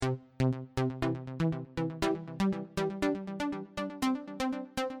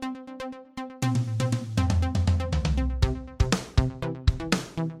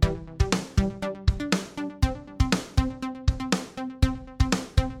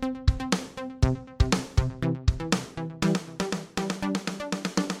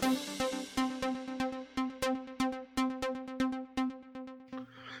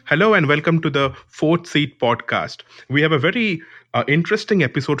Hello and welcome to the Fourth Seat podcast. We have a very interesting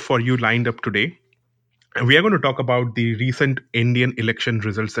episode for you lined up today. And we are going to talk about the recent Indian election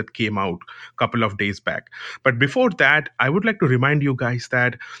results that came out a couple of days back. But before that, I would like to remind you guys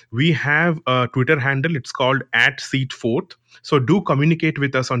that we have a Twitter handle. It's called @SeatFourth. So do communicate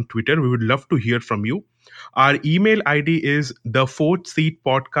with us on Twitter. We would love to hear from you. Our email ID is the fourth seat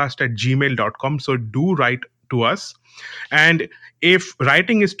podcast at gmail.com. So do write to us. And if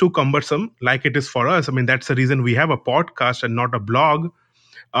writing is too cumbersome, like it is for us, I mean, that's the reason we have a podcast and not a blog.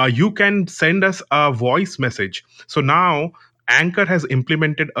 You can send us a voice message. So now Anchor has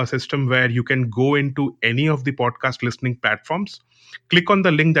implemented a system where you can go into any of the podcast listening platforms, click on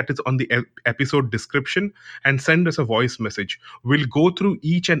the link that is on the episode description, and send us a voice message. We'll go through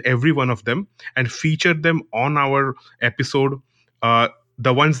each and every one of them and feature them on our episode,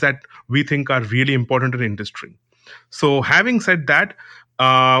 the ones that we think are really important in industry. So, having said that,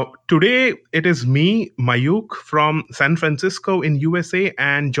 today it is me, Mayuk from San Francisco in USA,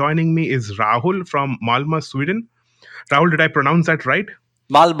 and joining me is Rahul from Malmö, Sweden. Rahul, did I pronounce that right?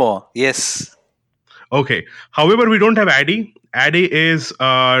 Malmo, yes. Okay. However, we don't have Addy. Addy is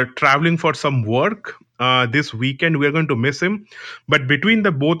traveling for some work this weekend. We're going to miss him. But between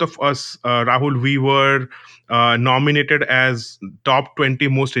the both of us, Rahul, we were nominated as top 20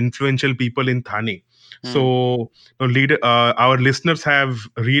 most influential people in Thane. Hmm. So, our listeners have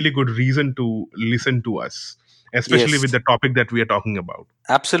really good reason to listen to us, especially Yes, with the topic that we are talking about.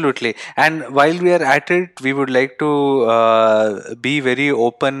 absolutely. And while we are at it, we would like to be very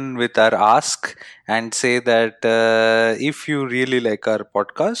open with our ask and say that if you really like our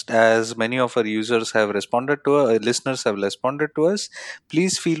podcast, as many of our users have responded to, listeners have responded to us,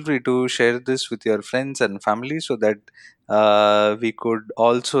 please feel free to share this with your friends and family so that we could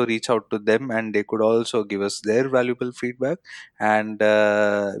also reach out to them and they could also give us their valuable feedback, and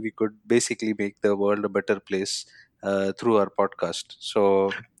we could basically make the world a better place through our podcast.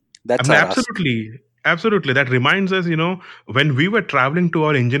 So I that's mean, our ask. absolutely. Absolutely. That reminds us, when we were traveling to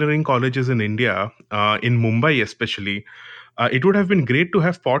our engineering colleges in India, in Mumbai especially, it would have been great to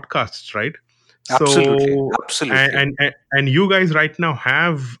have podcasts, right? Absolutely, So, absolutely. and you guys right now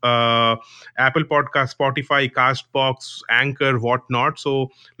have Apple Podcast, Spotify, Castbox, Anchor, whatnot. So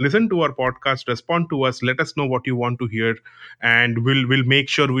listen to our podcast, respond to us, let us know what you want to hear, and we'll make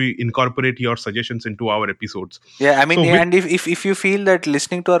sure we incorporate your suggestions into our episodes. Yeah, I mean, So with and if you feel that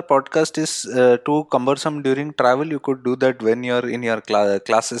listening to our podcast is too cumbersome during travel, you could do that when you're in your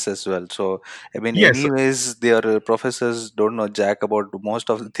classes as well. So, I mean, yes, anyways, their professors don't know jack about most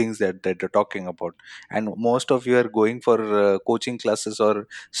of the things that they're talking about, and most of you are going for coaching classes or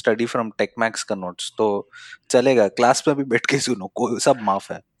study from TechMax का notes. तो चलेगा class में भी बैठ के सुनो सब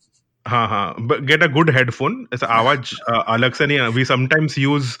माफ है. हाँ हाँ but get a good headphone ऐसा आवाज अलग से नहीं we sometimes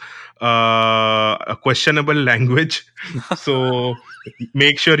use a questionable language so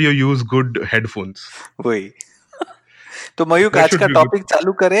make sure you use good headphones. वही. तो मयूक That आज should का be good. टॉपिक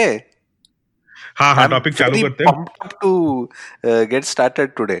चालू करे. हाँ हाँ I'm टॉपिक चालू very करते हैं. pumped up to get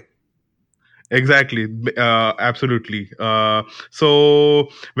started today. Exactly, absolutely. So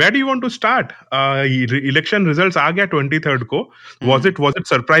where do you want to start? Election results आ गया 23rd को. Was Hmm. it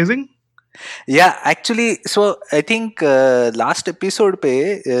surprising? Yeah, actually, so I think last episode पे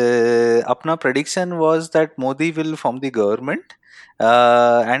अपना prediction was that Modi will form the government,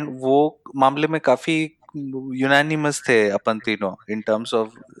 and वो मामले में काफी unanimous थे अपन तीनों in terms of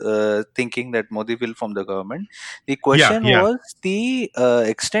thinking that Modi will form the government. The Yeah, question yeah. was the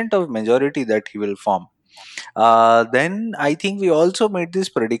extent of majority that he will form. Then I think we also made this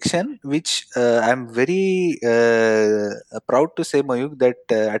prediction, which I'm very proud to say, Mayuk,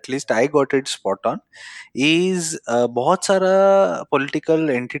 that at least I got it spot on. Is बहुत सारा political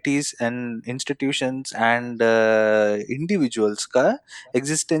entities and institutions and individuals का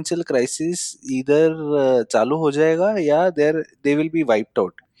existential crisis either चालू हो जाएगा या they will be wiped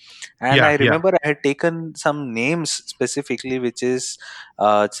out. And Yeah, I yeah. remember I had taken some names specifically, which is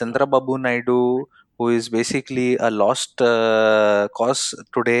Chandrababu Naidu, who is basically a lost cause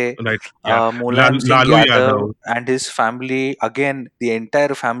today. Right. Yeah. Mulayam Singh Lalu Yadav Yadav. and his family, again, the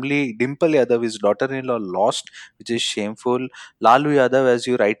entire family, Dimple Yadav, his daughter in law, lost, which is shameful. Lalu Yadav, as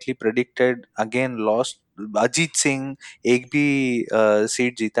you rightly predicted, again lost. Ajit Singh एक भी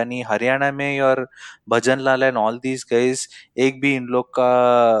seat जीता नहीं हरियाणा में और Bhajan Lal and all these guys एक भी इन लोग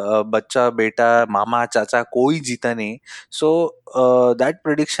का बच्चा बेटा मामा चाचा कोई जीता नहीं so that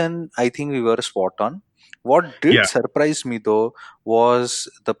prediction I think we were spot on what did Yeah. surprise me though was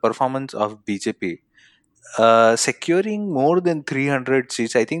the performance of BJP. securing more than 300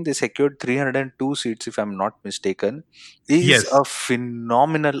 seats, I think they secured 302 seats, if I'm not mistaken, is Yes. a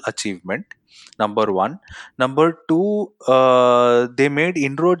phenomenal achievement. Number one. Number two, they made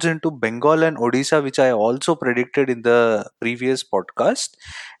inroads into Bengal and Odisha, which I also predicted in the previous podcast.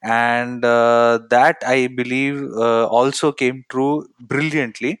 And that, I believe, also came true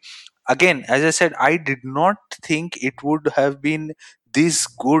brilliantly. Again, as I said, I did not think it would have been this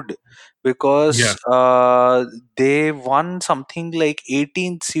good, Yeah. because they won something like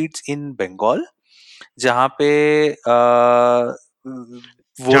 18 seats in Bengal, जहाँ पे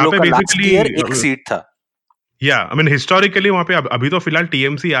वो जहाँ लोग पे का last year basically एक seat था. या आई मीन हिस्टोरिकली वहाँ पे अभी तो फिलहाल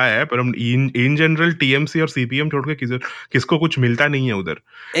टीएमसी आया है, पर हम इन इन जनरल टीएमसी और सीपीएम छोड़ के किसको कुछ मिलता नहीं है उधर।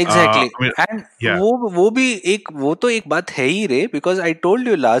 एग्जैक्टली. आई मीन एंड या वो भी एक, वो तो एक बात है ही रे, because I told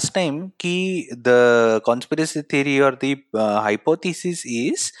you last time कि द कॉन्स्पिरेसी थ्योरी और द हाइपोथेसिस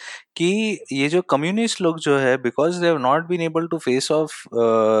इज कि ये जो कम्युनिस्ट लोग जो है, because they have not been able to face off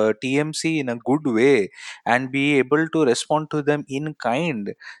TMC in a good way and be able to respond to them in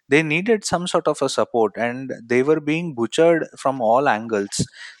kind, they needed some sort of a support and they were being butchered from all angles.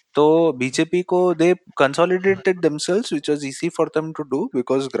 तो BJP को दे consolidated themselves, which was easy for them to do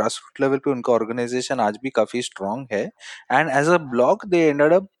because grassroots level पे उनका organization आज भी काफी strong है, and as a bloc they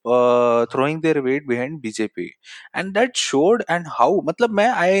ended up throwing their weight behind BJP, and that showed. And how, मतलब मैं,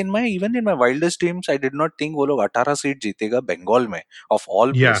 I in my, even in my wildest dreams I did not think वो लोग 18 seat जीतेगा बंगाल में, of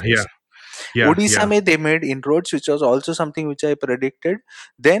all या या places. या Odisha या mein they made inroads, which was also something which I predicted.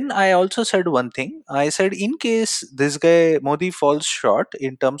 Then I also said one thing. I said, in case this guy Modi falls short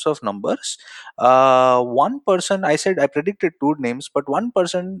in terms of numbers, one person, I said I predicted two names, but one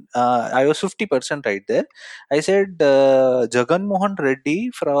person, I was 50% right there. I said Jagan Mohan Reddy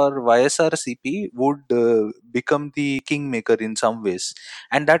for YSRCP would become the kingmaker in some ways,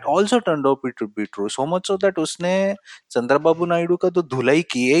 and that also turned out it to be true. So much so that उसने चंद्रबाबू नायडू का तो धुलाई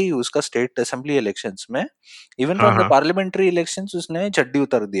किए ही उसका state assembly elections में, even हाँ from the हाँ parliamentary elections उसने चड्डी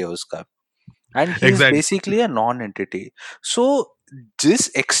उतर दिया उसका, and he is exactly. Basically a non entity. सो जिस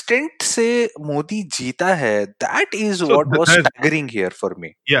एक्सटेंट से मोदी जीता है, that is so what was staggering here for me.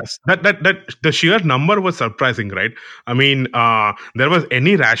 yes, that the sheer number was surprising, right? I mean, there was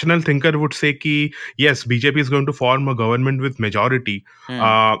any rational thinker would say ki yes, BJP is going to form a government with majority,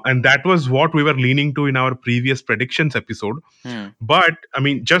 hmm. and that was what we were leaning to in our previous predictions episode. Hmm. But I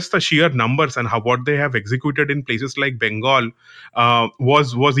mean, just the sheer numbers and how what they have executed in places like Bengal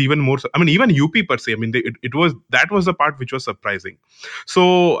was even more. I mean, even UP per se. I mean, it was that was the part which was surprising. So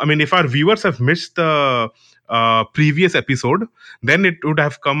I mean, if our viewers have missed the previous episode, then it would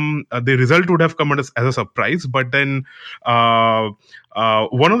have come the result would have come as a surprise. But then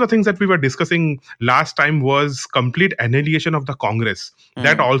one of the things that we were discussing last time was complete annihilation of the Congress.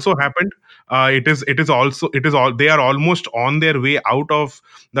 That hmm. also happened. It is also it is all they are almost on their way out of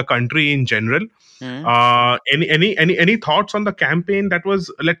the country in general. Hmm. Any thoughts on the campaign that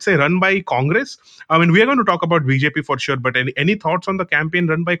was, let's say, run by Congress? I mean, we are going to talk about BJP for sure, but any thoughts on the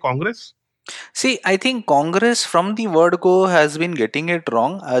campaign run by Congress? See, I think Congress from the word go has been getting it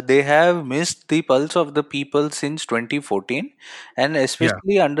wrong. They have missed the pulse of the people since 2014, and Yeah.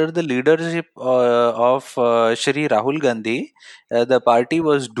 especially under the leadership of Shri Rahul Gandhi, the party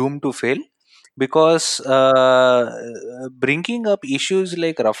was doomed to fail, because bringing up issues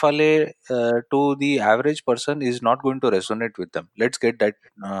like Rafale to the average person is not going to resonate with them. Let's get that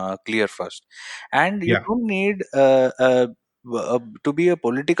clear first. And you Yeah. don't need to be a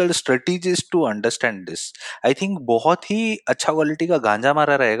political strategist to understand this. I think बहुत ही अच्छा quality का गांजा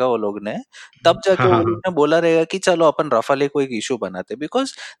मारा रहेगा वो लोग ने, तब जाके वो लोग ने बोला रहेगा कि चलो अपन रफाले को एक इशू बनाते,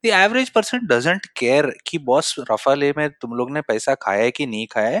 because the average person doesn't care कि बॉस रफाले में तुम लोग ने पैसा खाया है कि नहीं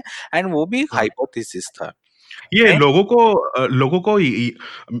खाया है, एंड वो भी एक हाइपोथेसिस था. ये Then, लोगों को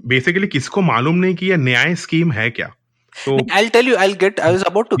बेसिकली किसको मालूम नहीं कि ये न्याय स्कीम है क्या। तो I'll tell you. I was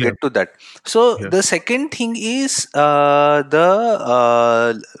about to या get to that. So या the second thing is the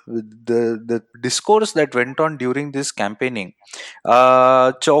discourse that went on during this campaigning.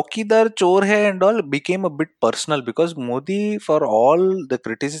 Chaukidar chor hai and all became a bit personal, because Modi, for all the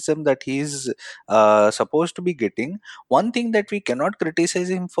criticism that he is supposed to be getting, one thing that we cannot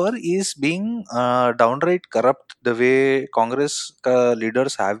criticize him for is being downright corrupt the way Congress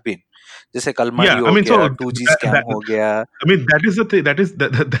leaders have been. जैसे Kalmadi I हो mean, गया, so 2G scam that हो गया. I mean, that is the thing.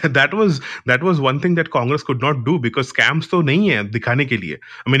 That was one thing that Congress could not do because scams तो नहीं है दिखाने के लिए.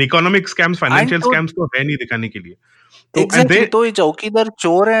 I mean, economic scams, and financial तो scams तो है नहीं दिखाने के लिए. तो and एग्जैक्टली, they तो ये चौकीदार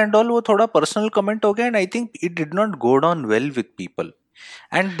चोर है एंड ऑल वो थोड़ा पर्सनल कमेंट हो गया, and I think it did not go down well with people.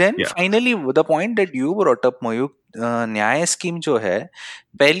 And then yeah finally the point that you brought up, Mayuk, Nyay scheme जो है,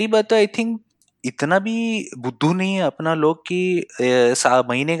 पहली बात तो आई थिंक इतना भी बुद्धू नहीं है अपना लोग कि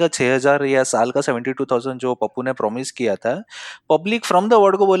महीने का 6,000 या साल का 72,000 जो पप्पू ने प्रॉमिस किया था, पब्लिक फ्रॉम द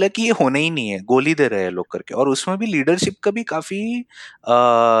वर्ड को बोला कि ये होना ही नहीं है, गोली दे रहे हैं लोग करके। और उसमें भी लीडरशिप का भी काफी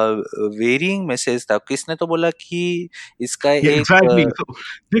वेरिंग मैसेज था। किसने तो बोला कि इसका एग्जैक्टली, एक so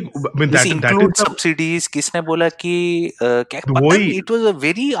this that is include the subsidies, किसने बोला कि क्या पता वही। नहीं, it was a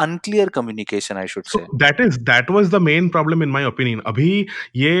very unclear communication I should so say. That was the main problem in my opinion. अभी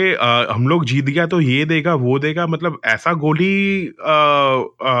ये हम लोग जीत गया तो ये देगा वो देगा, मतलब ऐसा गोली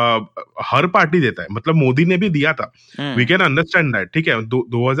हर पार्टी देता है, मतलब मोदी ने भी दिया था। We hmm can understand that, ठीक है।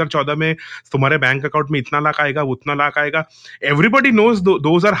 2014 में तुम्हारे बैंक अकाउंट में इतना लाख आएगा, उतना लाख आएगा। Everybody knows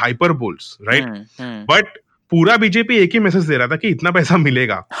those are hyperboles, right? Hmm. But पूरा बीजेपी एक ही मैसेज दे रहा था कि इतना पैसा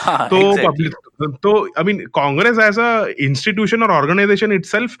मिलेगा। हाँ तो एग्जैक्टली। पब्लिक, तो I mean Congress as a institution और organisation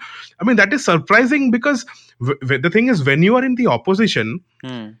itself, I mean, that is surprising because the thing is, when you are in the opposition,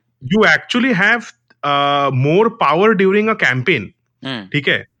 hmm you actually have more power during a campaign. Hmm ठीक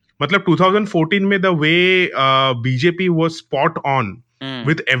है? मतलब 2014 में the way BJP was spot on hmm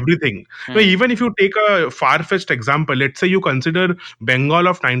with everything. Now, hmm even if you take a far-fetched example, let's say you consider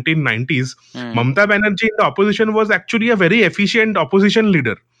Bengal of 1990s, hmm. Mamata Banerjee in the opposition was actually a very efficient opposition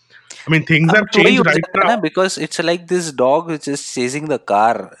leader. I mean, things have but वही हो changed right जाता है now. ना, because it's like this dog which is chasing the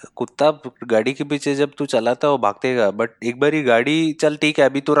car. कुत्ता गाड़ी के पीछे जब तू चलाता है वो भागतेगा, बट एक बार ही गाड़ी चल ठीक है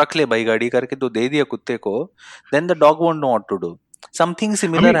अभी तू रख ले भाई गाड़ी करके तो दे दिया कुत्ते को, then the dog won't know what to do. Something I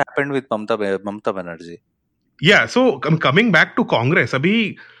similar mean, happened with Mamata Banerjee. yeah. So coming back to Congress,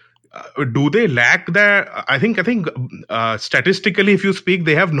 abhi, do they lack the? I think statistically, if you speak,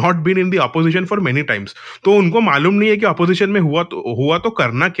 they have not been in the opposition for many times. तो उनको मालूम नहीं है कि opposition में हुआ तो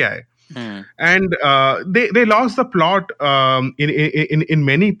करना क्या है. हम्म And they lost the plot in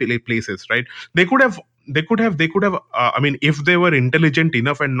many places, right? They could have I mean, if they were intelligent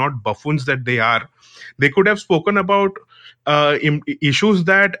enough and not buffoons that they are, they could have spoken about issues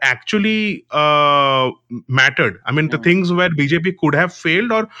that actually mattered. I mean, the hmm things where BJP could have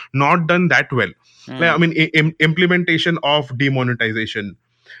failed or not done that well. Like, I hmm. mean, implementation of demonetization,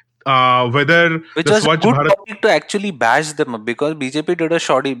 whether Which the was a Swachh good Bharat. topic to actually bash them up, because BJP did a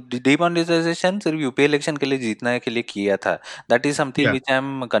shoddy demonetization सिर्फ UP election के लिए जीतने के लिए किया था। That is something Yeah, which I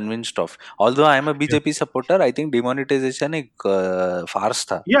am convinced of. Although I am a yeah. BJP supporter, I think demonetization एक farce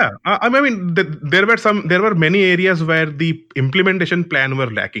था। Yeah, I mean, there were many areas where the implementation plan were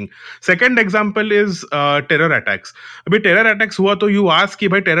lacking. Second example is terror attacks. अभी terror attacks हुआ तो you ask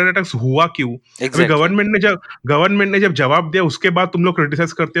कि भाई terror attacks हुआ क्यों? अभी Exactly. गवर्नमेंट ने जब जवाब दिया उसके बाद तुम लोग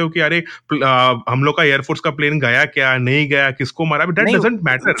क्रिटिसाइज करते हो कि अरे हम लोग का एयरफोर्स का प्लेन गया क्या नहीं गया, किसको मारा? दैट नहीं, डजंट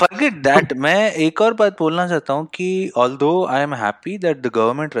मैटर. Forget that. मैं एक और बात बोलना चाहता हूँ कि although I am happy that the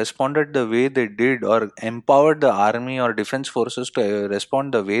government responded the way they did और एम्पावर्ड द आर्मी और defence forces to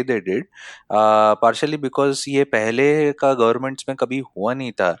respond the way they did, partially because ये पहले का गवर्नमेंट्स में कभी हुआ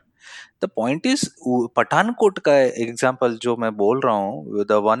नहीं था। द पॉइंट इज, पठानकोट का एग्जाम्पल जो मैं बोल रहा हूँ,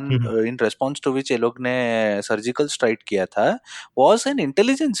 the one in response to विच ये लोग ने सर्जिकल स्ट्राइक किया था, was an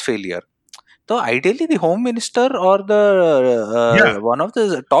intelligence failure. So ideally, the home minister or the Yeah. one of the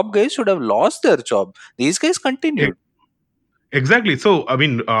top guys should have lost their job. These guys continued. Exactly. So, I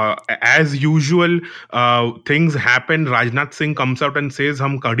mean, as usual, things happen. Rajnath Singh comes out and says,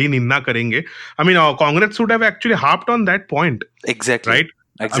 "हम कड़ी निंदा करेंगे." I mean, Congress should have actually harped on that point, Exactly. right?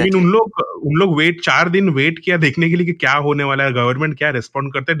 I mean, Exactly. उन लोग 4 दिन wait किया देखने के लिए कि क्या होने वाला है, गवर्नमेंट क्या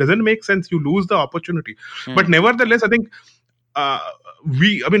रेस्पॉन्ड करते हैं. Doesn't make sense. You lose the opportunity. But Hmm. nevertheless, I think uh,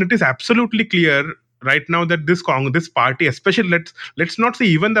 I mean, it is absolutely clear right now that this party, especially, let's not say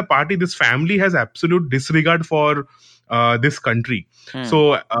even the party, this family has absolute disregard for this country. Hmm. So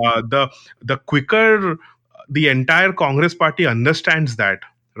the quicker the entire Congress party understands that,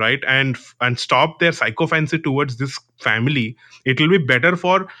 right, and stop their psychophancy towards this family, it will be better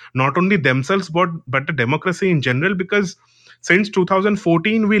for not only themselves but the democracy in general, because since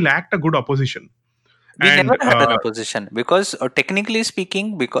 2014 we lacked a good opposition. We never And had an opposition because, technically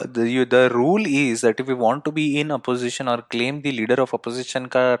speaking, because the rule is that if you want to be in opposition or claim the leader of opposition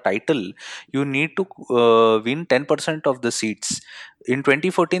ka title, you need to win 10% of the seats. In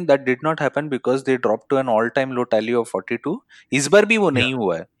 2014, that did not happen because they dropped to an all-time low tally of 42. इस बार भी वो yeah, नहीं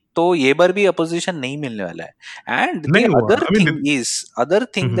हुआ है, तो ये बार भी opposition नहीं मिलने वाला है। एंड द नहीं हुआ, other I mean. Thing is, other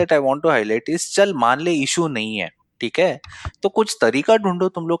thing that I want to highlight is, चल मान ले इशू नहीं है, ठीक है, तो कुछ तरीका ढूंढो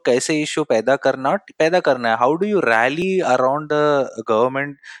तुम लोग कैसे इश्यू पैदा करना है। How do you rally around the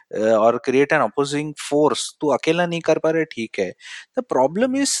government और क्रिएट एन अपोजिंग फोर्स? तू अकेला नहीं कर पा रहे, ठीक है। The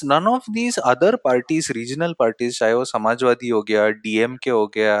problem is none of these other parties, regional parties, चाहे वो समाजवादी हो गया, डीएमके हो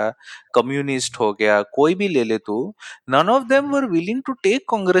गया, कम्युनिस्ट हो गया, कोई भी ले ले तू, none of them were willing to take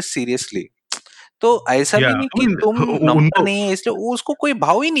Congress seriously. तो ऐसा भी Yeah, नहीं I कि mean, तुम नंबर उनको नहीं है इसलिए वो उसको कोई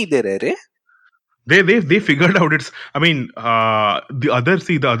भाव ही नहीं दे रहे रे. they figured out it's, I mean, the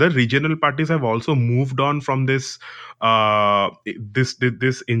other regional parties have also moved on from this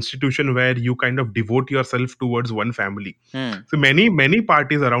institution where you kind of devote yourself towards one family. Hmm. So many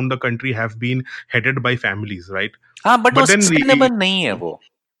parties around the country have been headed by families, right? हाँ, but वो But then sustainable नहीं है वो.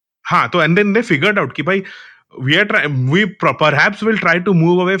 हाँ, तो and then they figured out कि भाई we perhaps will try to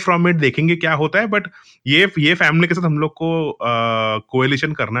move away from it, देखेंगे क्या होता है, बट ये फैमिली के साथ हम लोग को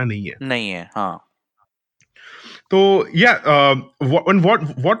कोएलिशन करना नहीं है. नहीं है, हाँ. So yeah,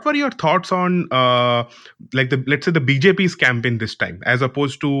 what were your thoughts on like the, let's say, the BJP's campaign this time as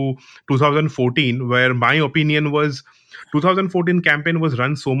opposed to 2014, where my opinion was 2014 campaign was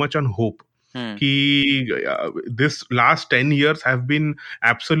run so much on hope. Hmm. Ki, this last 10 years have been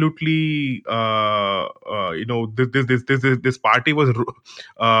absolutely this party was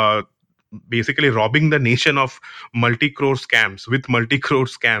uh, basically robbing the nation of multi-crore scams with multi-crore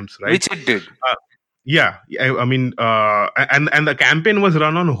scams, right? Which it did. Uh, yeah, I mean, and the campaign was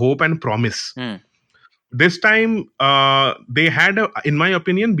run on hope and promise. Hmm. This time, they had, in my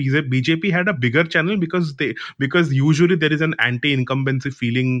opinion, BJP had a bigger channel because usually there is an anti-incumbency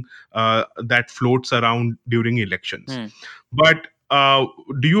feeling that floats around during elections. Hmm. But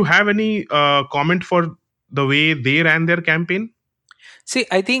do you have any comment for the way they ran their campaign? See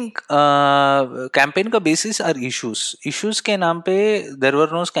I think campaign का basis are issues के नाम पे there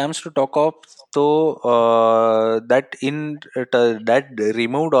were no scams to talk of. तो that in that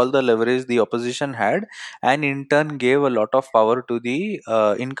removed all the leverage the opposition had and in turn gave a lot of power to the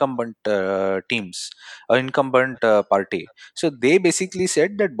incumbent teams और incumbent party. So they basically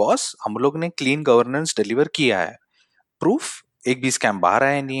said that boss हम लोग ने clean governance deliver किया है. Proof एक भी scam बाहर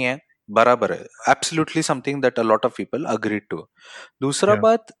आया नहीं है. बराबर है. Absolutely something that a lot of people agreed to. दूसरा Yeah,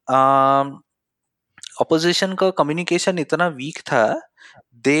 बात, ऑपोजिशन का कम्युनिकेशन इतना वीक था.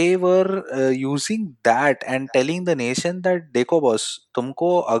 They were using that and telling the nation that देखो बॉस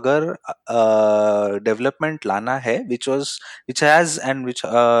तुमको अगर डेवलपमेंट लाना है which has and which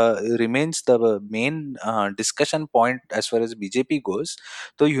remains the main discussion point as far as BJP goes.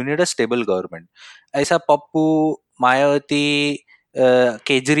 तो you need a stable government. ऐसा पप्पू, मायावती,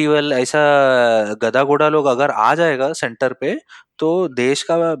 केजरीवाल ऐसा गधा घोड़ा लोग अगर आ जाएगा सेंटर पे तो देश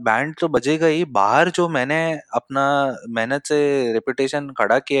का बैंड तो बजेगा ही. बाहर जो मैंने अपना मेहनत से रेपुटेशन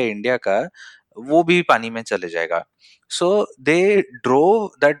खड़ा किया इंडिया का वो भी पानी में चले जाएगा. So they drove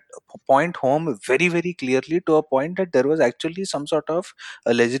that point home very very clearly to a point that there was actually some sort of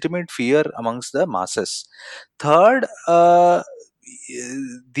legitimate fear amongst the masses. Third,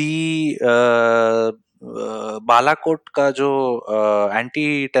 the Balakot का जो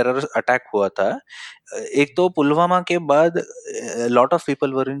एंटी टेरर अटैक हुआ था. एक तो पुलवामा के बाद lot of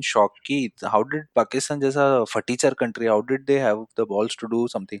people were in shock कि how did Pakistan जैसा फटीचर country, how did they have the balls to do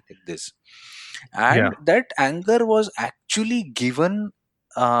something like this. yeah. And that anger was actually given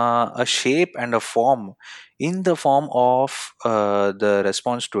a shape and a form in the form of the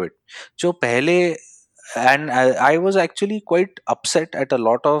response to it. जो पहले, and I was actually quite upset at a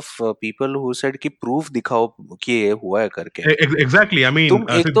lot of people who said कि proof दिखाओ कि ये हुआ है करके. Exactly. I mean, तुम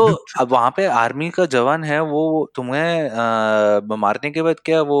एक तो अब वहां पे आर्मी का जवान है वो तुम्हें मारने के बाद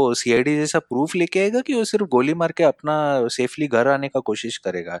क्या वो सीआईडी जैसा प्रूफ लेके आएगा कि वो सिर्फ गोली मार के अपना सेफली घर आने का कोशिश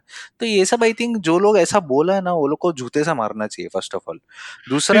करेगा. तो ये सब आई थिंक जो लोग ऐसा बोला है ना वो लोग को जूते से मारना चाहिए फर्स्ट ऑफ ऑल. see,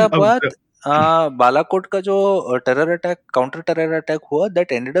 दूसरा बात, बालाकोट का जो terror attack, counter terror attack हुआ,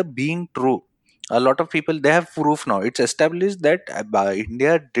 that ended up being true. A lot of people, they have proof now. It's established that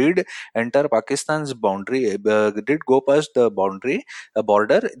India did enter Pakistan's boundary, did go past the boundary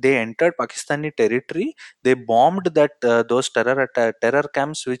border. They entered Pakistani territory. They bombed that those terror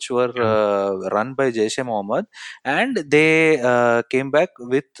camps which were yeah. run by Jaish-e-Mohammed, and they came back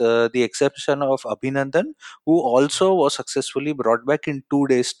with the exception of Abhinandan, who also was successfully brought back in 2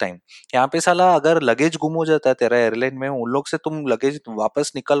 days time. यहाँ पे साला अगर luggage गुम हो जाता है तेरा airline में, उन लोग से तुम लगेज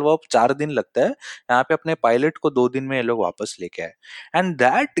वापस निकलवाओ 4 दिन लगता है. यहाँ पे अपने पायलट को 2 दिन में ये लोग वापस लेके आए. And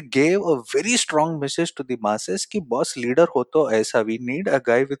that gave a very strong message to the masses कि बॉस लीडर हो तो ऐसा, we need a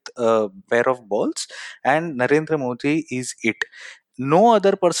guy with pair of balls and Narendra Modi is it. No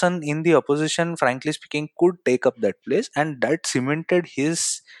other person in the opposition, frankly speaking, could take up that place, and that cemented his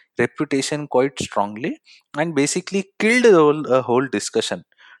reputation quite strongly and basically killed the whole discussion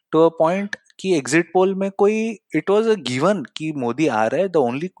to a point कि exit poll में कोई, it was a given कि मोदी आ रहा है. The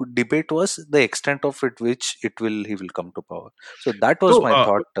only debate was the extent of it which it will he will come to power. So that was So, my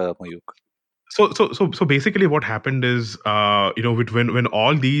thought, Mayukh. So basically what happened is, when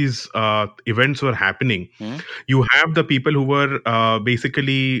all these events were happening, Hmm? you have the people who were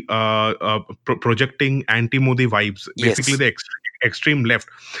basically projecting anti-Modi vibes, basically Yes. the extreme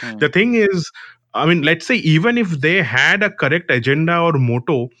left. Hmm. The thing is, I mean, let's say even if they had a correct agenda or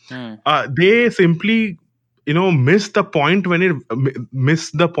motto, Hmm. they simply, miss the point when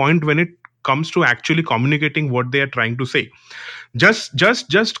it comes to actually communicating what they are trying to say.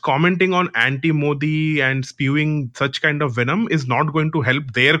 Just commenting on anti Modi and spewing such kind of venom is not going to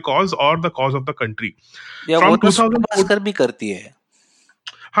help their cause or the cause of the country. या वो From तो 2004, भास्कर भी करती है.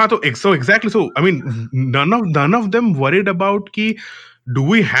 हाँ, so exactly. So I mean, none of them worried about कि do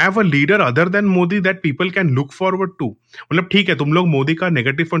we have a leader other than Modi that people can look forward to. मतलब ठीक है, तुम लोग मोदी का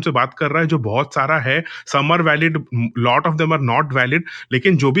नेगेटिव पॉइंट से बात कर रहा है जो बहुत सारा है. Some are valid, lot of them are not valid,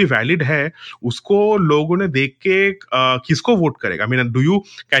 लेकिन जो भी वैलिड है उसको लोगों ने देख के किसको वोट करेगा. I mean,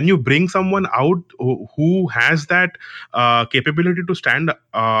 can you bring someone out who has that capability to stand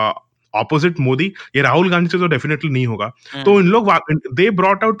opposite Modi? ये राहुल गांधी से तो डेफिनेटली नहीं होगा. तो हम्म. इन लोग, they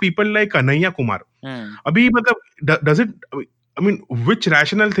brought out people like Kanhaiya Kumar. Hmm. अभी मतलब does it, I mean, which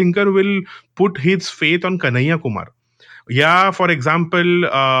rational thinker will put his faith on Kanhaiya Kumar? या फॉर एग्जाम्पल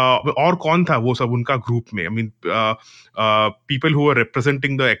और कौन था वो सब उनका ग्रुप में? I mean, people who are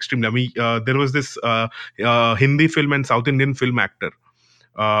representing the extreme. I mean, there was this Hindi film and south Indian film actor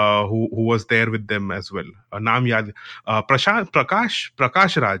who was there with them as well. नाम याद,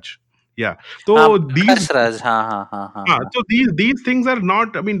 प्रकाश राज. Yeah. So हाँ, these, प्रकाश राज. हाँ, हाँ, हाँ, हाँ, हाँ. so these things are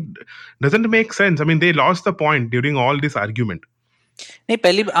not. I mean, doesn't make sense. I mean, they lost the point during all this argument. नहीं,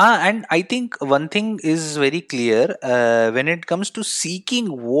 पहली हाँ. And I think one thing is very clear. When it comes to seeking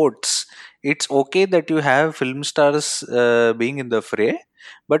votes, it's okay that you have film stars being in the fray,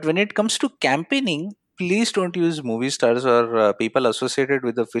 but when it comes to campaigning, please don't use movie stars or people associated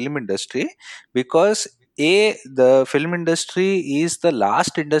with the film industry, because a the film industry is the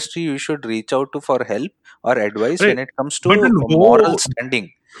last industry you should reach out to for help or advice Right. when it comes to But then moral वो, standing.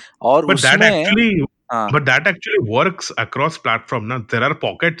 और but that उसमें actually, हाँ. but that actually works across platform ना. There are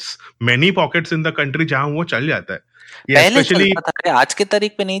pockets, many pockets in the country जहाँ वो चल जाता है. Yeah, पहले especially. चलता था रे, आज के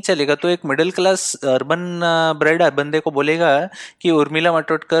तारीख पे नहीं चलेगा. तो एक मिडिल क्लास अर्बन ब्रेड बंदे को बोलेगा कि उर्मिला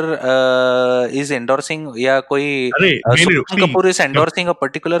मातोंडकर इज एंडोर्सिंग, या कोई अरे नहीं नहीं, सोनम see, कपूर इज जब एंडोर्सिंग अ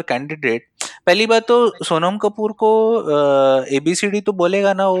पर्टिकुलर कैंडिडेट. पहली बात तो सोनम कपूर को एबीसीडी तो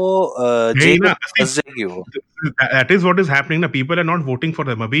बोलेगा ना, वो नहीं जेल में ना, see, फंस जाएगी वो. that is what is happening. Now people are not voting for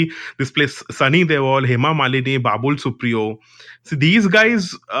them. Abhi, this place, Sunny Deol, Hema Malini, Babul Supriyo. See, these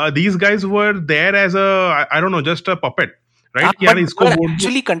guys were there as a, I don't know, just a puppet, हाँ, right? कि but यार दे इसको वर vote दो.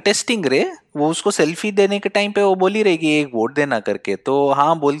 Actually contesting रे. वो उसको selfie देने के टाइम पे वो बोली रहेगी एक वोट देना करके, तो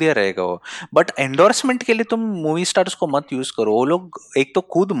हाँ बोल दिया रहेगा वो. बट एंडोर्समेंट के लिए तुम मूवी स्टार्स को मत यूज करो. वो लोग एक तो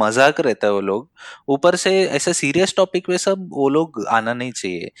खुद मजाक रहता है वो लोग, ऊपर से ऐसा सीरियस टॉपिक पे सब वो लोग आना नहीं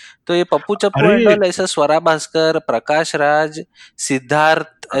चाहिए. तो ये पप्पू चप्पू एंड अरे ऑल, ऐसा स्वरा भास्कर, प्रकाश राज,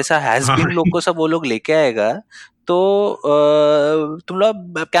 सिद्धार्थ, ऐसा हैज हाँ, बीन लोग को सब वो लोग लेके आएगा, तो तुम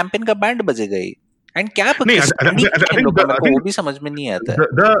लोग कैंपेन का बैंड बजेगा ही. एंड क्या नहीं, स्टैंडिंग क्या I है इन think लोग का, मेरे I को वो think भी समझ में नहीं आता है.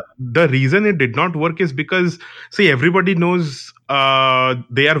 the reason it did not work is because, see, everybody knows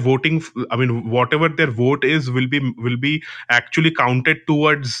they are voting. I mean, whatever their vote is will be actually counted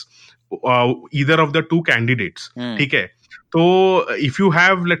towards either of the two candidates. हम्म. ठीक है. तो if you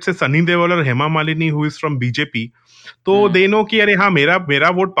have, let's say, Sunny Deol or Hema Malini who is from BJP, तो हम्म. they know कि अरे हाँ, मेरा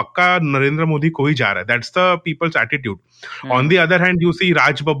vote पक्का नरेंद्र मोदी को ही जा रहा है. That's the people's attitude. On hmm. the other hand, you see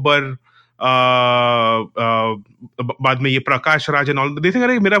Raj Babbar, बाद में ये Prakash Raj and all, they think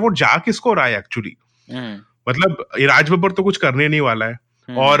अरे मेरा वोट जा किसको रहा है एक्चुअली. हम्म. मतलब ये राज बब्बर तो कुछ करने नहीं वाला है,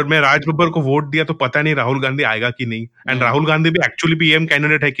 हम्म. और मैं राज बब्बर को वोट दिया तो पता नहीं राहुल गांधी आएगा कि नहीं, एंड हम्म. राहुल गांधी भी एक्चुअली पीएम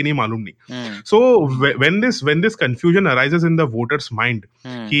कैंडिडेट है कि नहीं मालूम नहीं. हम्म. So when this confusion arises in the voters mind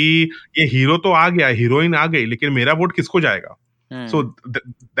हम्म. कि ये हीरो तो आ गया, हीरोइन आ गई, लेकिन मेरा वोट किसको जाएगा? So hmm.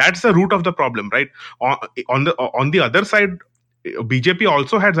 that's the root of the problem, right? On the other side, BJP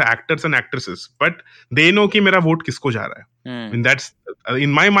also has actors and actresses, but they know कि मेरा वोट किसको जा रहा है. I hmm. mean, that's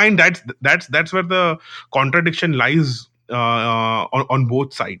in my mind, that's where the contradiction lies on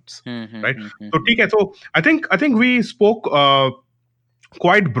both sides, hmm. right? Hmm. So ठीक है. So I think we spoke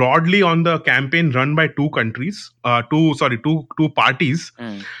quite broadly on the campaign run by two countries, two parties,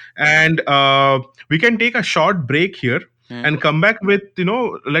 hmm. and we can take a short break here hmm. and come back with,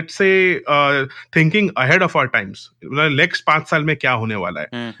 let's say, thinking ahead of our times. Next 5 साल में क्या होने वाला है,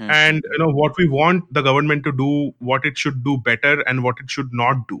 हम्म. हम्म. and what we want the government to do, what it should do better, and what it should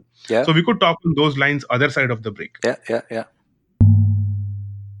not do. Yeah. So we could talk on those lines other side of the break. Yeah. Yeah. Yeah.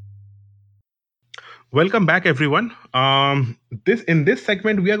 Welcome back, everyone. This in this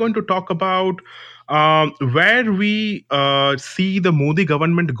segment, we are going to talk about where we see the Modi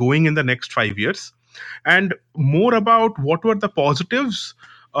government going in the next 5 years, and more about what were the positives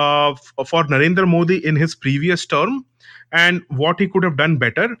for Narendra Modi in his previous term, and what he could have done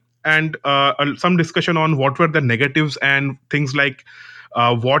better, and some discussion on what were the negatives and things like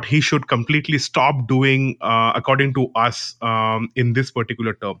what he should completely stop doing, according to us, in this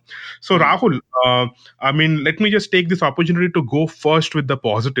particular term. So, Hmm. Rahul, I mean, let me just take this opportunity to go first with the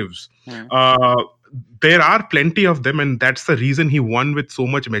positives. Hmm. Uh, there are plenty of them, and that's the reason he won with so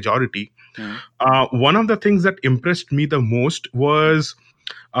much majority. Hmm. One of the things that impressed me the most was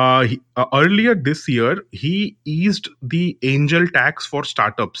earlier this year he eased the angel tax for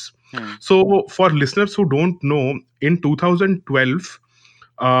startups. Hmm. So, for listeners who don't know, in 2012,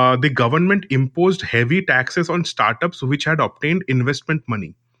 the government imposed heavy taxes on startups which had obtained investment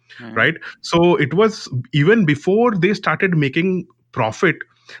money, Hmm. right? So it was even before they started making profit,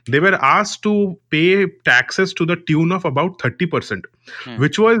 they were asked to pay taxes to the tune of about 30%, Hmm.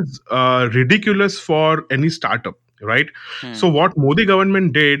 which was ridiculous for any startup, right? Hmm. So what Modi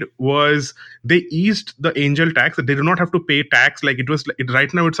government did was they eased the angel tax. They do not have to pay tax, like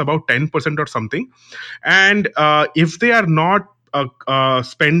right now it's about 10% or something. And if they are not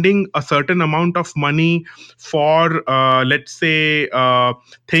spending a certain amount of money for, let's say,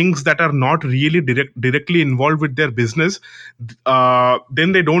 things that are not really directly involved with their business,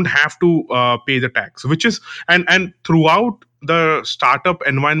 then they don't have to pay the tax, which is, and throughout the startup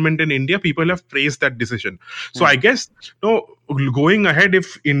environment in India, people have praised that decision. So Hmm. I guess, no, going ahead,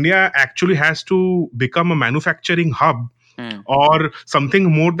 if India actually has to become a manufacturing hub Hmm. or something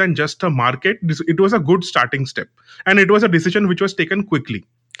more than just a market, it was a good starting step, and it was a decision which was taken quickly.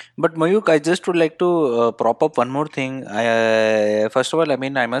 But Mayuk, I just would like to prop up one more thing. First of all, I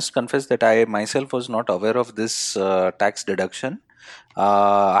mean, I must confess that I myself was not aware of this tax deduction.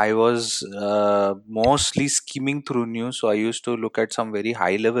 I was mostly skimming through news, so I used to look at some very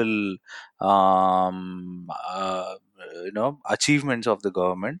high level, achievements of the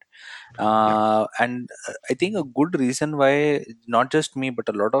government. Yeah. And I think a good reason why not just me but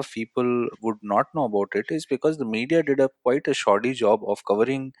a lot of people would not know about it is because the media did a quite a shoddy job of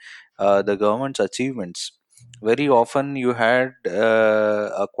covering the government's achievements. Very often you had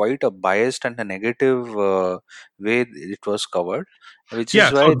a quite a biased and a negative way it was covered, which is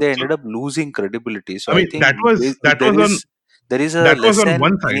Yeah. why they So ended up losing credibility. So I I mean, think there is a that was on lesson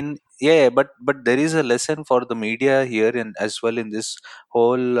one side. in, yeah, but there is a lesson for the media here and as well in this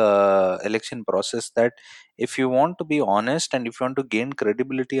whole election process, that if you want to be honest and if you want to gain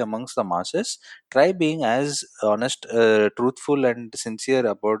credibility amongst the masses, try being as honest, truthful and sincere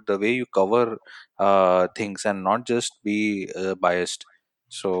about the way you cover things and not just be biased.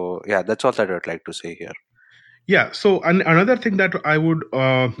 So yeah, that's all that I'd like to say here. Yeah. So another thing that I would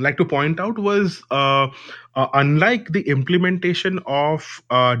like to point out was, unlike the implementation of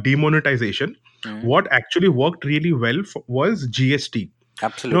demonetization, Mm, what actually worked really well was GST. You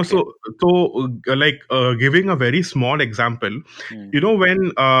know, absolutely. so giving a very small example, Mm,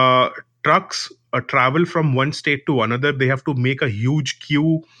 when trucks travel from one state to another, they have to make a huge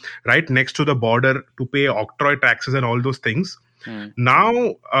queue right next to the border to pay octroi taxes and all those things. mm, Now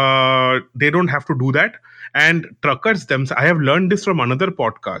they don't have to do that, and truckers themselves, I have learned this from another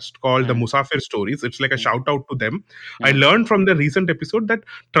podcast called the mm, Musafir Stories. It's like a mm, shout out to them. I mm, learned from the recent episode that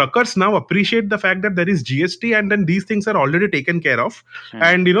truckers now appreciate the fact that there is GST, and then these things are already taken care of, mm,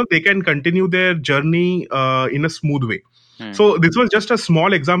 and they can continue their journey in a smooth way. mm. So this was just a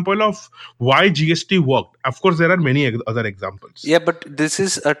small example of why GST worked. Of course, there are many other examples. Yeah, but this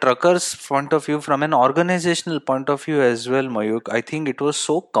is a trucker's point of view. From an organizational point of view as well, Mayuk, I think it was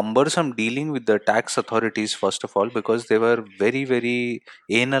so cumbersome dealing with the tax authorities, first of all, because they were very, very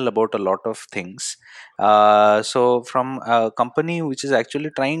anal about a lot of things. So, from a company which is actually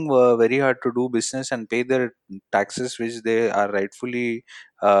trying very hard to do business and pay their taxes, which they are rightfully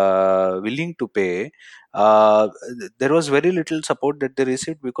willing to pay, there was very little support that they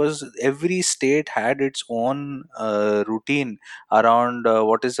received because every state had its own routine around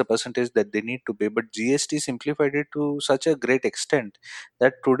what is the percentage that they need to pay. But GST simplified it to such a great extent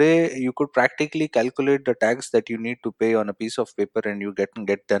that today you could practically calculate the tax that you need to pay on a piece of paper and you get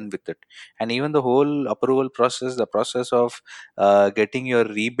done with it. And even the whole approval process, the process of getting your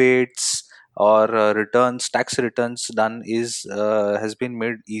rebates or tax returns done is has been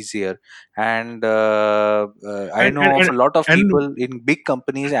made easier. And I and and know of and, a lot of and people in big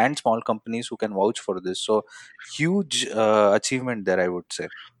companies and small companies who can vouch for this. So huge achievement there, I would say.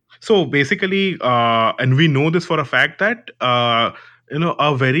 So basically, and we know this for a fact that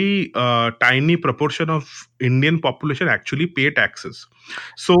a very tiny proportion of Indian population actually pay taxes.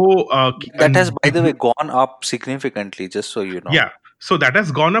 So That has, and by the way, gone up significantly, just so you know. yeah, so that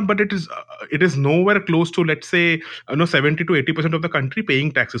has gone up, but it is nowhere close to, let's say, 70 to 80% of the country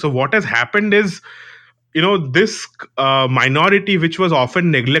paying taxes. So what has happened is, this minority, which was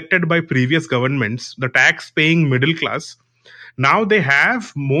often neglected by previous governments, the tax paying middle class, now they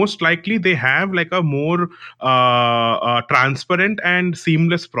have, most likely they have like a more transparent and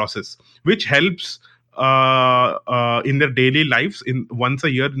seamless process, which helps in their daily lives in once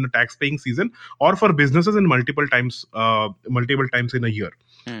a year in the tax paying season, or for businesses in multiple times in a year.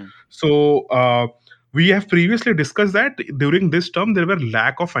 Hmm. So we have previously discussed that during this term there were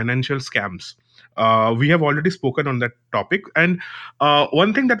lack of financial scams. We have already spoken on that topic, and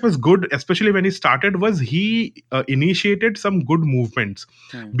one thing that was good, especially when he started, was he initiated some good movements,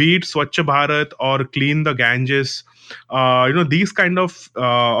 Hmm. be it Swachh Bharat or Clean the Ganges. These kind of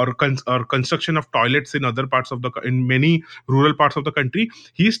or construction of toilets in other parts of the in many rural parts of the country.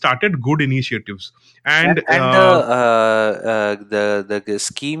 He started good initiatives, and And the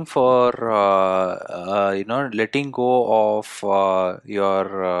scheme for letting go of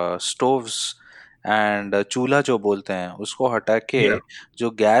your stoves and चूल्हा जो बोलते हैं उसको हटा के yeah, जो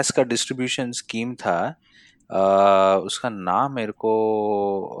gas का distribution scheme था, उसका नाम मेरे को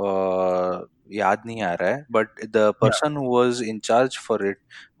याद नहीं आ रहा है, but the yeah, person who was in charge for it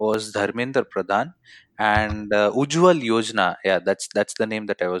was Dharmendra Pradhan. And Ujjwal Yojana, yeah, that's the name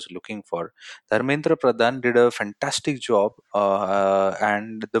that I was looking for. Dharmendra Pradhan did a fantastic job,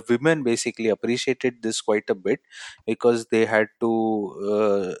 and the women basically appreciated this quite a bit because they had to,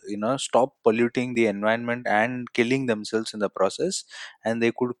 stop polluting the environment and killing themselves in the process, and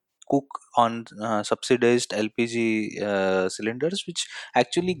they could cook on subsidized LPG cylinders, which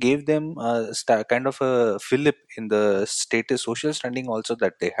actually gave them kind of a fillip in the status, social standing also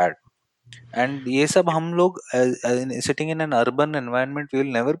that they had. And ये सब हम लोग sitting in an urban environment we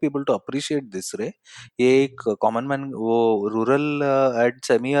will never be able to appreciate this ray. ये एक common man, वो rural and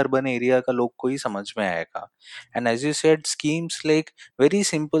semi urban area का लोग को ही समझ में आएगा. And as you said, schemes like very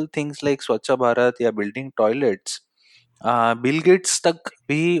simple things like स्वच्छ भारत या बिल्डिंग टॉयलेट्स, बिल गेट्स तक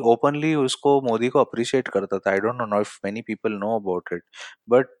भी ओपनली उसको, मोदी को अप्रिशिएट करता था. I don't know if many people know about it,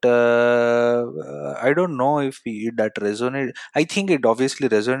 but I don't know if that resonate. I think it obviously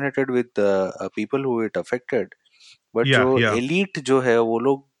resonated with people who it affected, but जो yeah, yeah. Elite जो है वो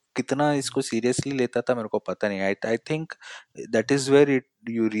लोग कितना इसको seriously लेता था मेरे को पता नहीं. I think that is where it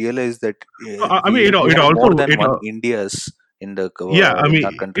you realise that I we mean, we it have more also then one India's in the yeah, I in mean,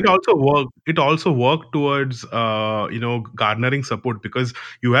 our it country. also worked. It also worked towards garnering support, because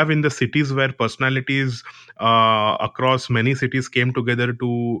you have in the cities where personalities across many cities came together to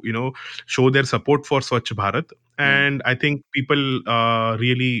show their support for Swachh Bharat, Hmm. and I think people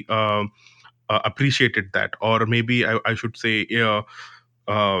really appreciated that, or maybe I should say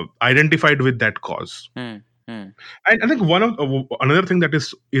identified with that cause. Hmm. Hmm. I think one of another thing that is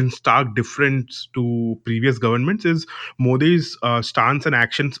in stark difference to previous governments is Modi's stance and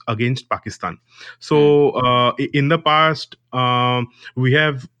actions against Pakistan. Hmm. So in the past, we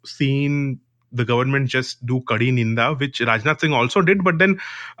have seen the government just do Kadi Ninda, which Rajnath Singh also did, but then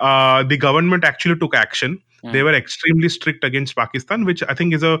the government actually took action. They Hmm. were extremely strict against Pakistan, which I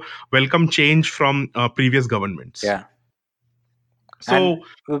think is a welcome change from previous governments. Yeah. And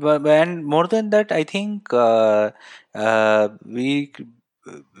So and more than that, I think we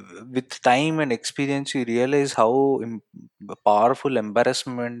with time and experience we realize how powerful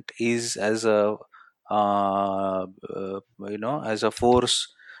embarrassment is as a as a force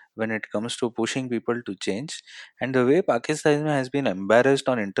when it comes to pushing people to change. And the way Pakistan has been embarrassed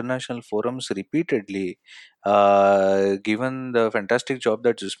on international forums repeatedly, given the fantastic job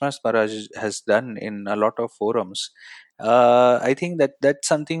that Sushma Swaraj has done in a lot of forums, I think that that's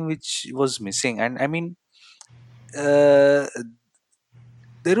something which was missing. And I mean, uh,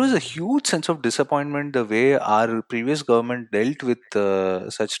 there was a huge sense of disappointment the way our previous government dealt with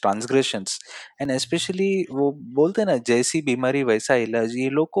such transgressions. And especially वो बोलते हैं ना, जैसी बीमारी वैसा इलाज, ये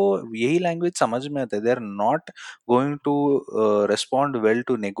लोग को यही लैंग्वेज समझ में आता है. they are not going to respond well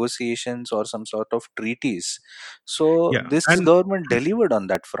to negotiations or some sort of treaties. So yeah, this and government delivered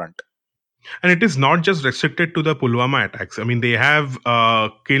on that front. And it is not just restricted to the Pulwama attacks. I mean, they have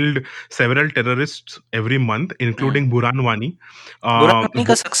killed several terrorists every month, Hmm. including Burhan Wani. Burhan Wani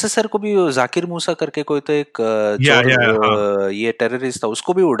का Wo- successor को भी, वो जाकिर मूसा करके कोई तो एक yeah, चोर, yeah, ये टेररिस्ट था,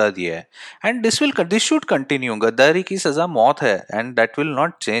 उसको भी उड़ा दिया है. And this should continue. गद्दारी की सजा मौत है, and that will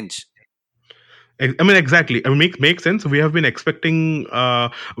not change. I mean, exactly. I mean, makes sense. We have been expecting.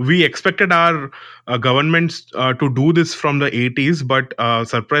 We expected our governments to do this from the 80s, but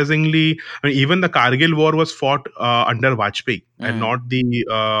surprisingly, I mean, even the Kargil war was fought under Vajpayee and Mm, not the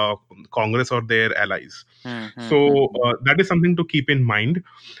Congress or their allies. mm, mm, mm, So mm. that is something to keep in mind.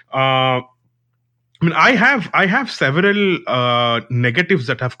 I mean, I have several negatives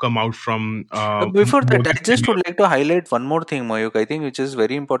that have come out from Before that, I Modi's just would tenure. like to highlight one more thing, Mayuk. I think which is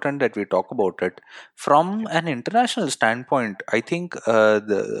very important that we talk about it. From an international standpoint, I think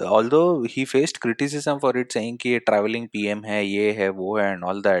although he faced criticism for it, saying कि ये traveling PM है, ये है, वो है, and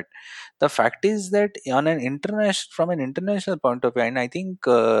all that, the fact is that on an international, from an international point of view, and I think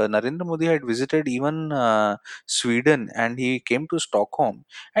Narendra Modi had visited even Sweden, and he came to Stockholm,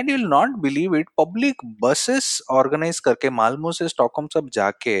 and you will not believe it, public buses organized करके मालमो से Stockholm सब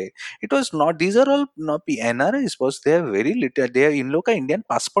जाके, it was not, these are all not NRIs, was they are very little, they are, इन लोग का Indian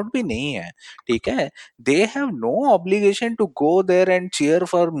passport भी नहीं है, ठीक है, they have no obligation to go there and cheer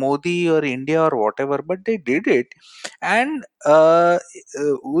for Modi or India or whatever, but they did it. And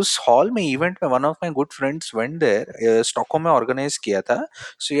उस hall में event में one of my good friends went there, Stockholm में organise किया था,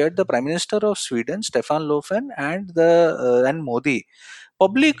 so you had the prime minister of Sweden Stefan लोफेन and Modi,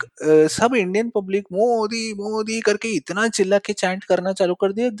 public, सब Indian public Modi Modi करके इतना चिल्ला के चैंट करना चालू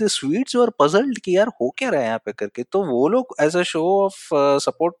कर दिया, द स्वीट्स वर पजल्ड कि यार हो क्या रहा है यहाँ पे करके, तो वो लोग as a show off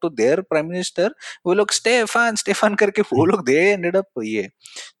support to their prime minister, वो लोग स्टेफान स्टेफान करके वो लोग दे एंडेड अप ये,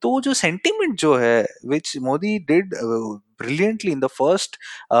 तो वो जो सेंटिमेंट जो है विच Modi did brilliantly in the first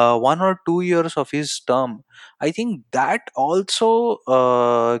 1 or 2 years of his term, I think that also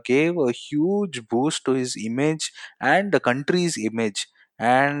gave a huge boost to his image and the country's image.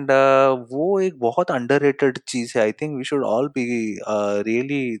 And वो एक बहुत अंडररेटेड चीज है, आई think we should all be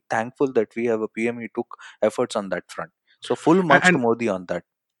really thankful that we have a PM he took efforts on that front, so full marks to And Modi on that.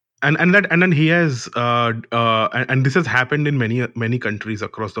 and then he has and this has happened in many countries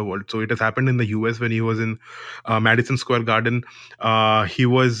across the world. So it has happened in the US when he was in Madison Square Garden. He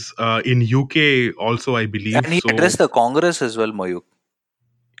was in UK also, I believe. And he So addressed the Congress as well, Mayuk,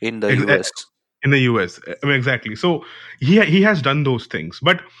 in the ex- US. in the US, I mean, exactly. So he has done those things.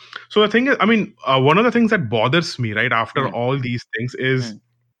 But so the thing is, I mean, one of the things that bothers me right after Hmm, all these things is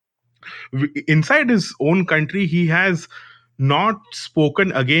hmm, inside his own country he has not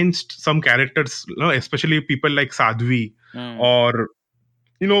spoken against some characters, especially people like Sadhvi, hmm, or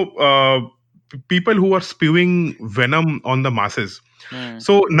you know people who are spewing venom on the masses. hmm,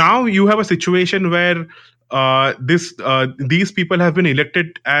 So now you have a situation where this these people have been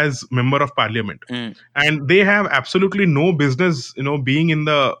elected as member of parliament, hmm. and they have absolutely no business, being in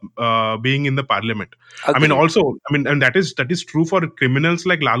the parliament. I mean, Agreed. also, I mean, and that is true for criminals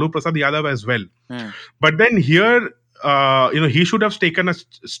like Lalu Prasad Yadav as well. Hmm, But then here, he should have taken a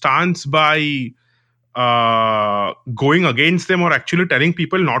stance by going against them, or actually telling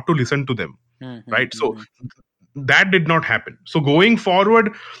people not to listen to them, hmm, hmm, right? hmm, So hmm. that did not happen. So going forward,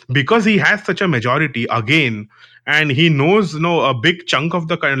 because he has such a majority again, and he knows, a big chunk of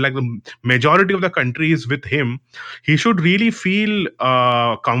the like the majority of the country is with him, he should really feel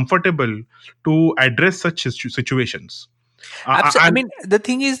comfortable to address such situations. I And mean, the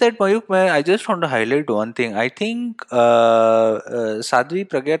thing is that Mayuk, I just want to highlight one thing. I think Sadhvi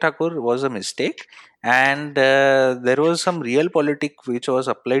Pragya Thakur was a mistake, and there was some real politic which was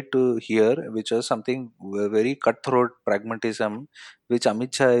applied to here, which was something very cutthroat pragmatism, which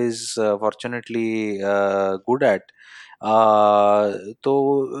Amit Shah is fortunately good at. uh तो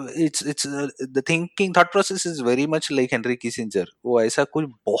it's the thinking thought process is very much like Henry Kissinger, वो ऐसा कुछ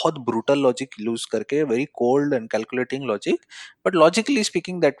बहुत brutal logic use करके, very cold and calculating logic, but logically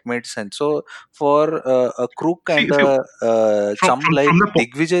speaking that made sense. So for a crook and see, a from chum from like from the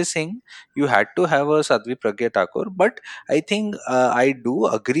Digvijay Singh, you had to have a Sadhvi Pragya Thakur. But I think I do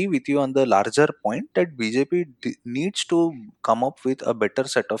agree with you on the larger point that BJP needs to come up with a better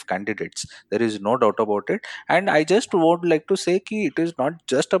set of candidates, there is no doubt about it. And I just would like to say कि it is not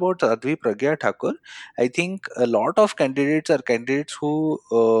just about Sadhvi Pragya Thakur. I think a lot of candidates are candidates who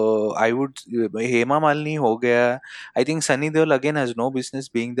I would Hema Malini हो गया. I think Sunny Deol again has no business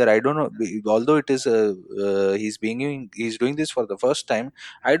being there. I don't know, although it is he's doing this for the first time.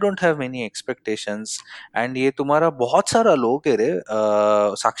 I don't have many expectations. And ये तुम्हारा बहुत सारा लोग है रे,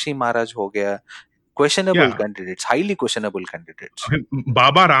 साक्षी महाराज हो गया, questionable Yeah, candidates, highly questionable candidates. I mean,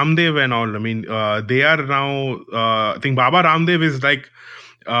 Baba Ramdev and all. I mean, they are now. I think Baba Ramdev is like,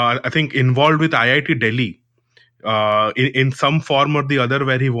 I think, involved with IIT Delhi in some form or the other,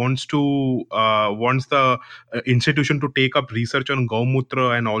 where he wants the institution to take up research on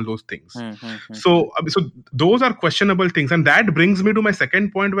Gaumutra and all those things. Hmm, hmm, hmm, hmm, So those are questionable things, and that brings me to my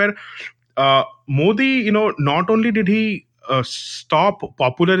second point, where Modi, not only did he stop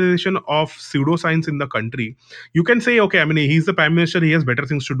popularization of pseudoscience in the country. You can say, okay, I mean, he's the prime minister, he has better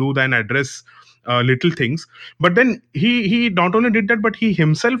things to do than address little things. But then he not only did that, but he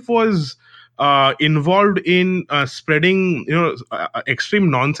himself was involved in spreading, extreme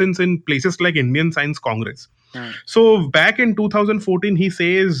nonsense in places like Indian Science Congress. Hmm. So back in 2014, he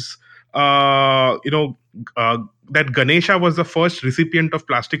says, uh, that Ganesha was the first recipient of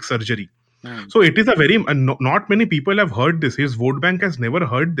plastic surgery. Hmm. So it is a very not many people have heard this. His vote bank has never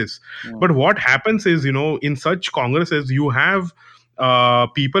heard this. Hmm. But what happens is, in such congresses, you have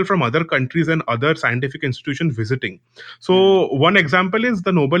people from other countries and other scientific institutions visiting. Hmm. So one example is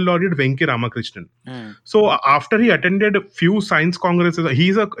the Nobel laureate Venki Ramakrishnan. Hmm. So after he attended a few science congresses,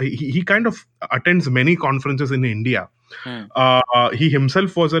 he kind of attends many conferences in India. Hmm. He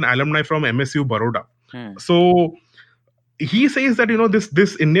himself was an alumni from MSU Baroda. Hmm. So he says that,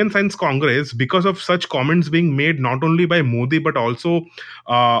 this Indian Science Congress, because of such comments being made not only by Modi but also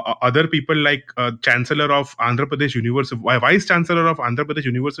other people like Chancellor of Andhra Pradesh University, Vice Chancellor of Andhra Pradesh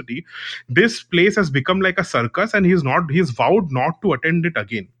University, this place has become like a circus, and he's vowed not to attend it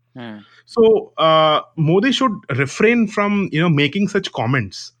again. Hmm. So Modi should refrain from making such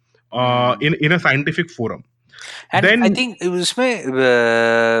comments Hmm. in a scientific forum. And I Then think उसमें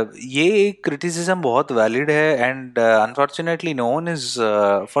ये एक criticism बहुत valid है and unfortunately no one is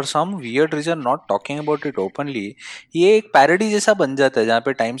for some weird reason not talking about it openly. ये एक parody जैसा बन जाता है जहाँ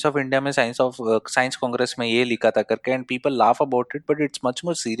पे टाइम्स ऑफ इंडिया में साइंस कांग्रेस में ये लिखा था करके and people laugh about it but it's much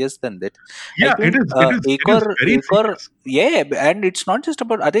more serious then that. I yeah, it think is it is एक it is और very एक और serious. ये and it's not just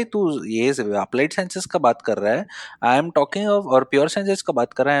about अरे तू ये अप्लाइड साइंसेस का बात कर रहा है. आई एम टॉकिंग ऑफ और प्योर साइंसेस का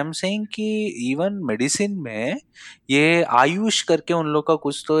बात कर रहा है. आई एम सेइंग कि इवन मेडिसिन में ये आयुष करके उन लोग का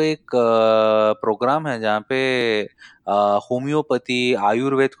कुछ तो एक प्रोग्राम है जहाँ पे होम्योपैथी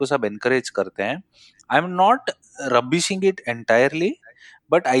आयुर्वेद को सब एनकरेज करते हैं. I am not रबिशिंग it entirely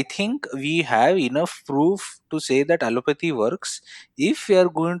but I think we have enough proof to say that allopathy works. If we are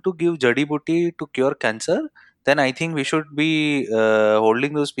going to give jadi buti to cure cancer, then I think we should be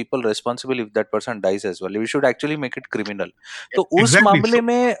holding those people responsible if that person dies as well. We should actually make it criminal. तो उस Exactly. मामले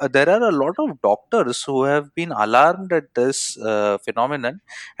में there are a lot of doctors who have been alarmed at this phenomenon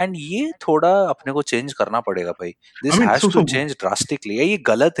and ये थोड़ा अपने को change करना पड़ेगा भाई. I This mean, has so to so change drastically. ये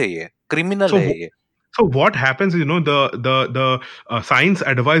गलत है ये criminal so है ये. so what happens, the science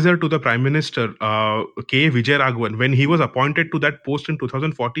advisor to the prime minister, K Vijay Raghavan, when he was appointed to that post in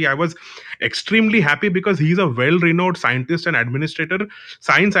 2040, I was extremely happy because he's a well renowned scientist and administrator,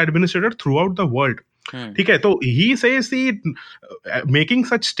 science administrator throughout the world. Hmm. ठीक है, तो he says making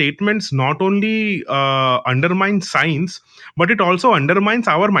such statements not only undermines science, but it also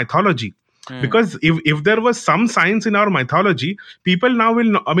undermines our mythology. Hmm. Because if there was some science in our mythology, people now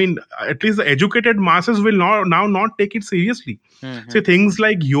will I mean, at least the educated masses will now not take it seriously. Hmm. Say Hmm. things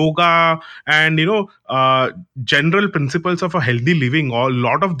like yoga and general principles of a healthy living, a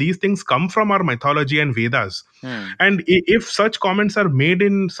lot of these things come from our mythology and Vedas. Hmm. And if such comments are made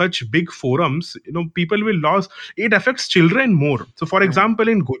in such big forums, people will lose. It affects children more. So for Hmm.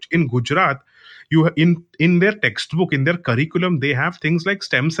 example, in Gujarat, in their textbook, in their curriculum, they have things like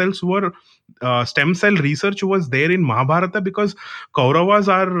stem cell research was there in Mahabharata because Kauravas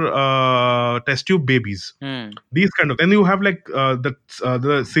are test tube babies. Hmm. These kind of. Then you have like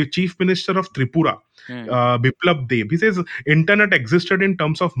the chief minister of Tripura, Hmm. Biplab Deb. He says internet existed in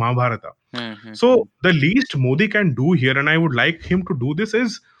terms of Mahabharata. Hmm. Hmm. So the least Modi can do here, and I would like him to do this,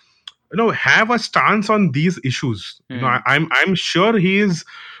 is have a stance on these issues. Hmm. I'm sure he is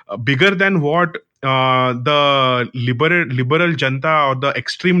bigger than what the liberal janta or the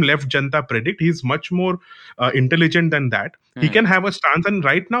extreme left janta predict. He's much more intelligent than that. He Hmm. can have a stance, and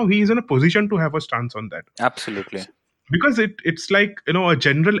right now he is in a position to have a stance on that. Absolutely. Because it's like a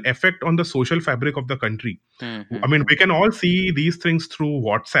general effect on the social fabric of the country. Hmm. I Hmm. mean, Hmm. we can all see these things through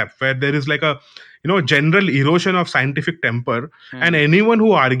WhatsApp, where there is like a general erosion of scientific temper, and Hmm. anyone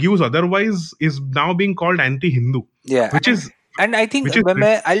who argues otherwise is now being called anti-Hindu, Yeah, which is and I think which is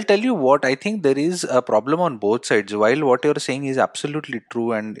I'll tell you what I think there is a problem on both sides. While what you're saying is absolutely true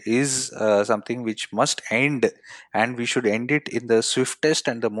and is something which must end, and we should end it in the swiftest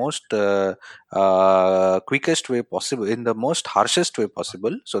and the most quickest way possible, in the most harshest way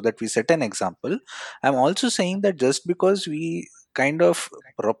possible, so that we set an example. I'm also saying that just because we kind of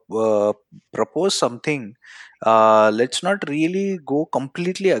propose something, let's not really go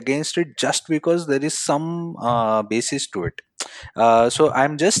completely against it just because there is some basis to it. So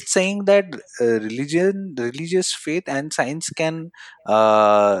I'm just saying that religious faith and science can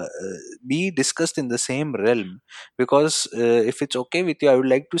uh, be discussed in the same realm. Because if it's okay with you, I would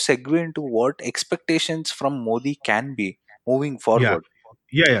like to segue into what expectations from Modi can be moving Yeah. forward.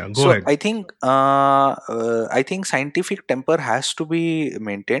 Yeah, yeah, go So ahead. I think scientific temper has to be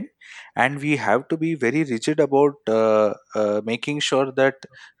maintained, and we have to be very rigid about making sure that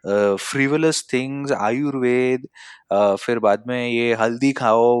frivolous things, Ayurved, फिर बाद में ये हल्दी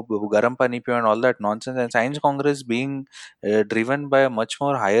खाओ, गरम पानी पियो, and all that nonsense, and Science Congress being driven by a much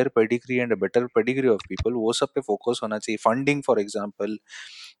more higher pedigree and a better pedigree of people, वो सब पे focus होना चाहिए. Funding, for example,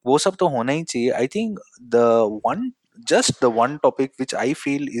 वो सब तो होना ही चाहिए. I think the one just the one topic which I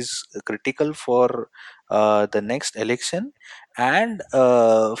feel is critical for the next election, and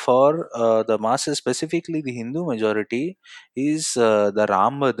for the masses, specifically the Hindu majority, is the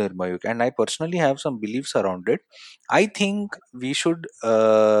Ram Nirmayuk. And I personally have some beliefs around it. I think we should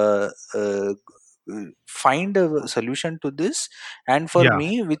find a solution to this, and for Yeah,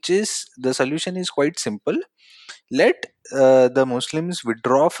 me, which is the solution is quite simple. Let the Muslims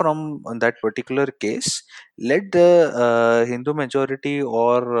withdraw from that particular case. Let the Hindu majority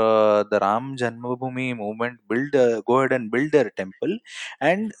or the Ram Janmabhoomi movement go ahead and build their temple,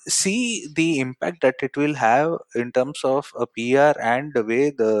 and see the impact that it will have in terms of a PR and the way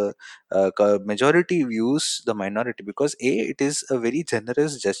the majority views the minority. Because A, it is a very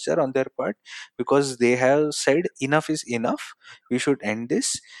generous gesture on their part, because they have said enough is enough. We should end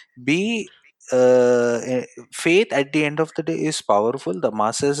this. B, faith at the end of the day is powerful. The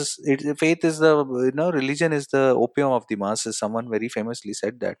masses, faith is the, religion is the opium of the masses. Someone very famously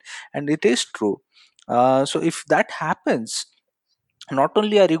said that, and it is true. So if that happens, not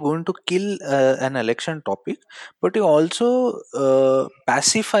only are you going to kill an election topic, but you also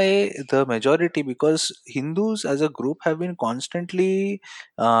pacify the majority, because Hindus as a group have been constantly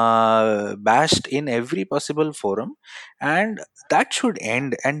bashed in every possible forum, and that should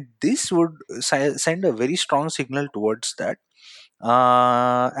end. And this would send a very strong signal towards that.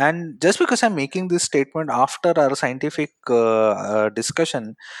 And just because I'm making this statement after our scientific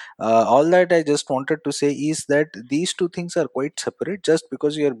discussion, all that I just wanted to say is that these two things are quite separate. Just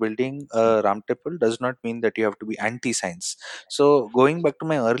because you are building a Ram temple does not mean that you have to be anti science. So, going back to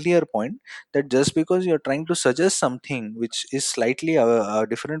my earlier point, that just because you're trying to suggest something which is slightly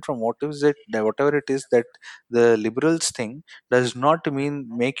different from whatever it is that the liberals think, does not mean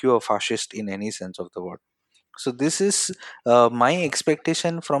make you a fascist in any sense of the word. So this is my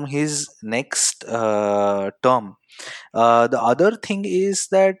expectation from his next term. The other thing is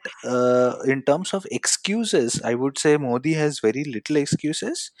that in terms of excuses, I would say Modi has very little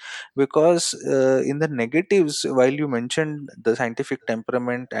excuses, because in the negatives, while you mentioned the scientific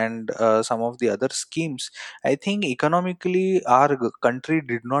temperament and some of the other schemes, I think economically our country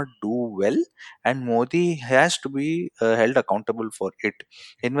did not do well, and Modi has to be held accountable for it.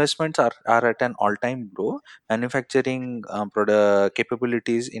 Investments are at an all-time low. Manufacturing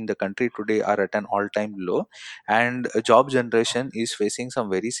capabilities in the country today are at an all-time low, and job generation is facing some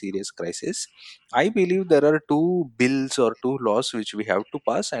very serious crisis. I believe there are two bills or two laws which we have to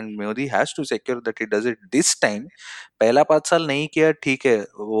pass, and Modi has to secure that he does it this time. पहला 5 साल नहीं किया, ठीक है,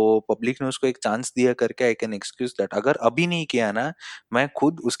 वो public ने उसको एक चांस दिया करके आई कैन एक्सक्यूज दैट. अगर अभी नहीं किया ना, मैं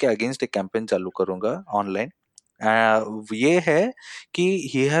खुद उसके अगेंस्ट एक कैंपेन चालू करूंगा ऑनलाइन. ये है कि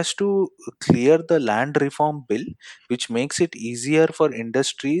he has to clear the land reform bill, which makes it easier for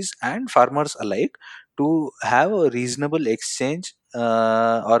industries and farmers alike to have a reasonable exchange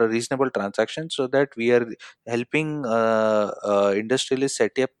or a reasonable transaction, so that we are helping industrialists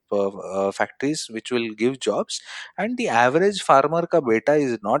set up factories which will give jobs. And the average farmer का बेटा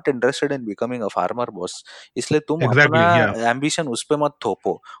is not interested in becoming a farmer, boss. इसलिए तुम अपना exactly. Yeah, ambition उस पे मत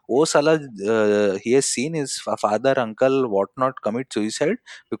थोपो. वो साला he has seen his father, uncle, what not commit suicide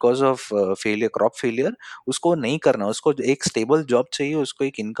because of failure, crop failure. उसको नहीं करना, उसको एक स्टेबल जॉब चाहिए, उसको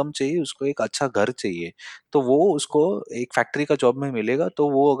एक इनकम चाहिए, उसको एक अच्छा घर चाहिए. तो वो उसको एक फैक्ट्री का जॉब में मिलेगा. तो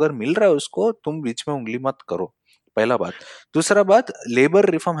वो अगर मिल रहा है उसको, तुम बीच में उंगली मत करो. पहला बात. दूसरा बात, labour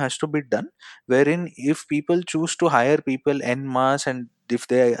reform has to be done, wherein if people choose to hire people en masse, and if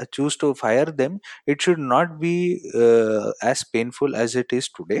they choose to fire them, it should not be as painful as it is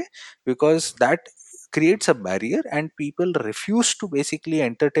today, because that creates a barrier, and people refuse to basically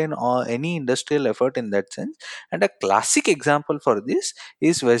entertain any industrial effort in that sense. And a classic example for this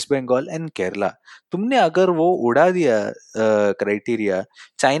is West Bengal and Kerala. तुमने अगर वो उड़ा दिया criteria,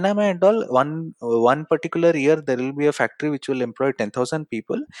 China में and all, one particular year there will be a factory which will employ 10,000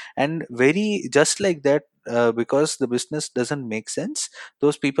 people, and very just like that, because the business doesn't make sense,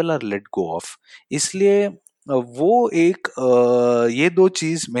 those people are let go of. इसलिए वो एक ये 2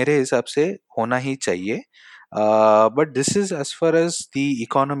 चीज़ मेरे हिसाब से होना ही चाहिए। But this is as far as the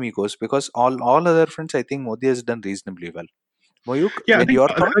economy goes, because all other fronts I think Modi has done reasonably well. Mayuk, Yeah, I think your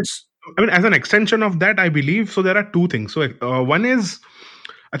thoughts? as an extension of that, I believe so. There are two things. So one is,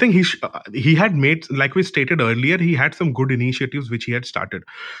 I think he had made, like we stated earlier, he had some good initiatives which he had started.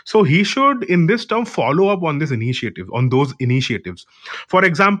 So he should, in this term, follow up on this initiative, on those initiatives. For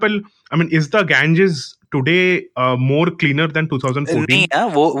example, I mean, is the Ganges today more cleaner than नहीं 2014? है,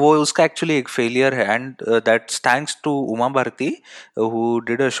 वो उसका actually एक failure है, and that's thanks to Uma Bharti, who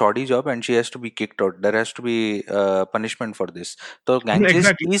did a shoddy job and she has to be kicked out. There has to be punishment for this. So I mean, Ganges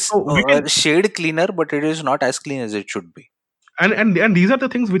exactly. is So we can, shade cleaner, but it is not as clean as it should be. and these are the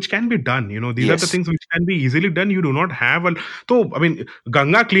things which can be done, these are the Yes. things which can be easily done. You do not have a, तो I mean,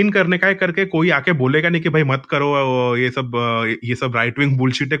 Ganga clean करने का है करके कोई आके बोलेगा नहीं कि भाई मत करो, ये सब राइट विंग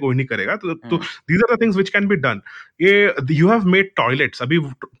बुलशिट है, कोई नहीं करेगा, तो Hmm. these are the things which can be done. ये you have made toilets, अभी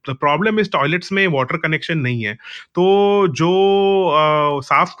the problem is toilets में water connection नहीं है, तो जो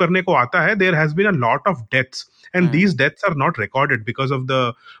साफ करने को आता है, there has been a lot of deaths, and Hmm. these deaths are not recorded because of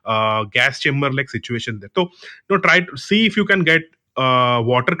the gas chamber like situation there. So try to see if you can get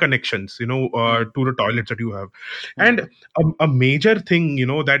water connections, Hmm. to the toilets that you have. Hmm. And a major thing,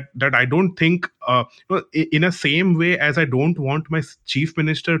 that I don't think, in a same way as I don't want my chief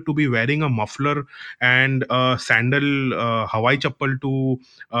minister to be wearing a muffler and a sandal, Hawaii chappal to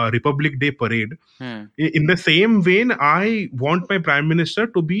Republic Day parade. Hmm. In the same vein, I want my prime minister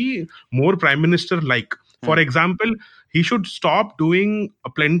to be more prime minister like. For Hmm. example, he should stop doing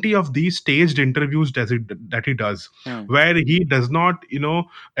plenty of these staged interviews that he does, Hmm. where he does not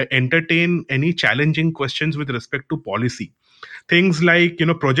entertain any challenging questions with respect to policy. Things like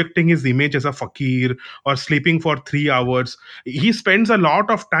projecting his image as a fakir or sleeping for 3 hours. He spends a lot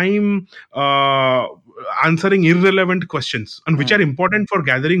of time answering irrelevant questions, and which are Hmm. important for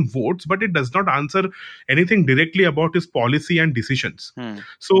gathering votes, but it does not answer anything directly about his policy and decisions. Hmm.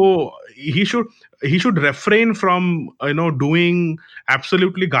 So he should refrain from doing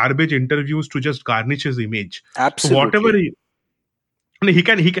absolutely garbage interviews to just garnish his image. So whatever Absolutely. no, he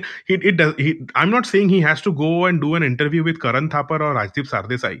can it does I'm not saying he has to go and do an interview with Karan Thapar or Rajdeep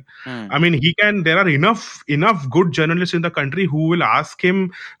Sardesai. Hmm. I mean, there are enough good journalists in the country who will ask him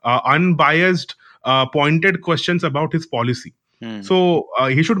unbiased, pointed questions about his policy. Hmm. So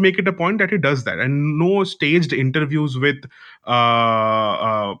he should make it a point that he does that, and no staged interviews with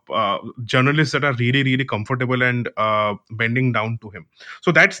journalists that are really really comfortable and bending down to him.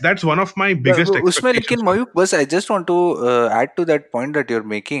 So that's one of my biggest उसमें लेकिन expectations from Mayukh, बस I just want to add to that point that you're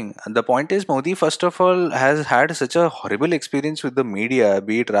making. The point is Modi first of all has had such a horrible experience with the media,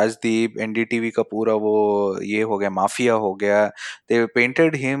 be it Rajdeep, NDTV का पूरा वो ये हो गया, mafia हो गया. They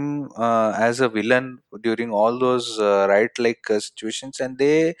painted him as a villain during all those riot like situations, and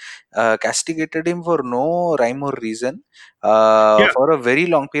they castigated him for no rhyme or reason yeah. for a very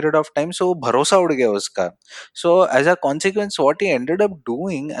long period of time. So भरोसा उड़ गया उसका. So as a consequence, what he ended up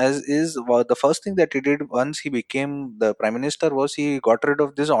doing as is the first thing that he did once he became the prime minister was he got rid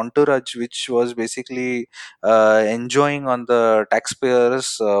of this entourage, which was basically enjoying on the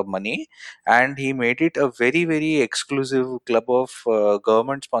taxpayers' money, and he made it a very very exclusive club of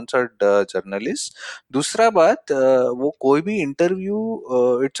government sponsored journalists. दूसरा बात, वो कोई भी interview,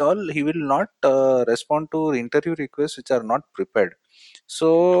 it's all he will not respond to interview requests which are not prepared. So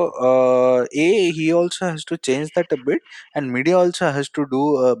he also has to change that a bit, and media also has to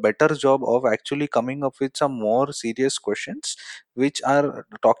do a better job of actually coming up with some more serious questions which are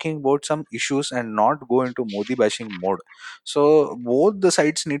talking about some issues and not go into Modi bashing mode. So both the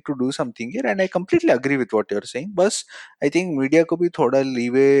sides need to do something here, and I completely agree with what you're saying. But I think media को भी थोड़ा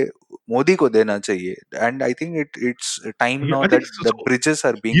leeway Modi को देना चाहिए, and I think it's time Yeah, now I think that so, the bridges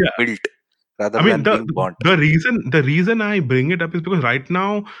are being yeah. built rather I mean, than the being burnt. the reason I bring it up is because right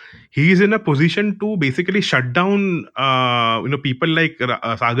now he is in a position to basically shut down people like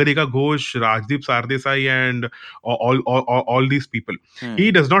Sagarika Ghosh, Rajdeep Sardesai, and all these people. Hmm.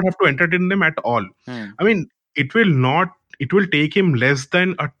 He does not have to entertain them at all. Hmm. I mean, it will not. It will take him less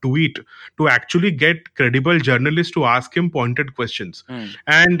than a tweet to actually get credible journalists to ask him pointed questions, Hmm.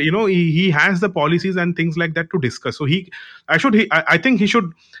 and he has the policies and things like that to discuss. So I think he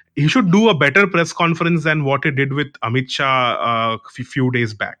should do a better press conference than what he did with Amit Shah few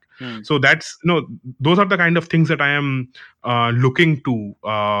days back. Hmm. So those are the kind of things that I am looking to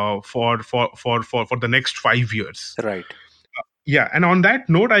for the next 5 years. Right. Yeah, and on that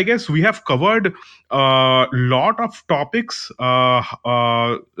note, I guess we have covered a lot of topics,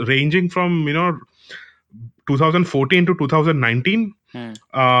 ranging from 2014 to 2019. Hmm.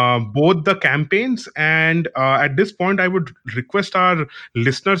 both the campaigns. And at this point, I would request our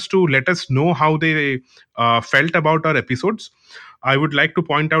listeners to let us know how they felt about our episodes. I would like to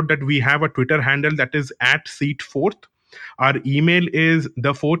point out that we have a Twitter handle that is at seat fourth. Our email is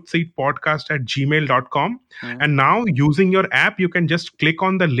the fourth seat podcast at gmail.com. Hmm. And now, using your app, you can just click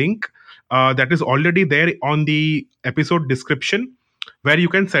on the link that is already there on the episode description, where you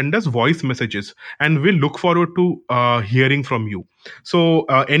can send us voice messages, and we'll look forward to hearing from you. So,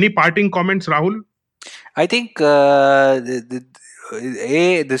 any parting comments, Rahul? I think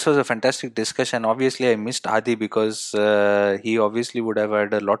this was a fantastic discussion. Obviously, I missed Adi because he obviously would have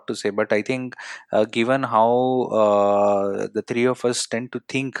had a lot to say. But I think, given how the three of us tend to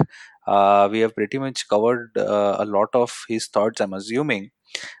think, we have pretty much covered a lot of his thoughts, I'm assuming.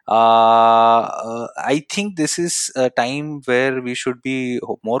 I think this is a time where we should be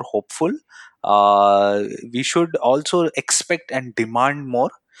more hopeful. We should also expect and demand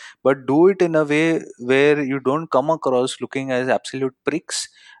more, but do it in a way where you don't come across looking as absolute pricks,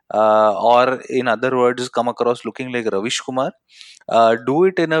 or in other words, come across looking like Ravish Kumar. Do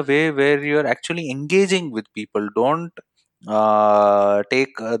it in a way where you're actually engaging with people. Don't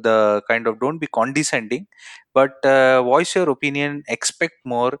take the kind of, don't be condescending, but voice your opinion, expect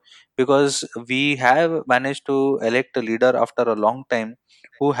more, because we have managed to elect a leader after a long time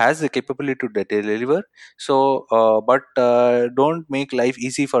who has the capability to deliver. So but don't make life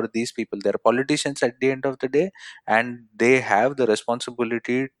easy for these people. They're politicians at the end of the day, and they have the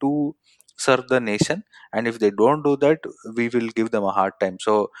responsibility to serve the nation, and if they don't do that, we will give them a hard time.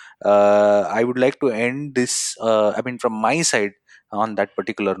 So I would like to end this, I mean, from my side, on that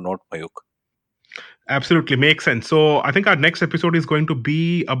particular note, Mayuk. Absolutely makes sense. So I think our next episode is going to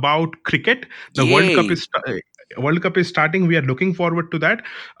be about cricket. The Yay! World Cup is starting. We are looking forward to that.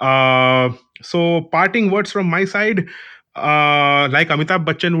 So parting words from my side, like Amitabh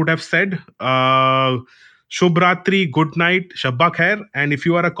Bachchan would have said, Shubh Ratri, good night, Shabba Khair. And if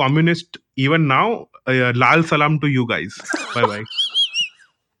you are a communist even now, Lal Salam to you guys. Bye bye.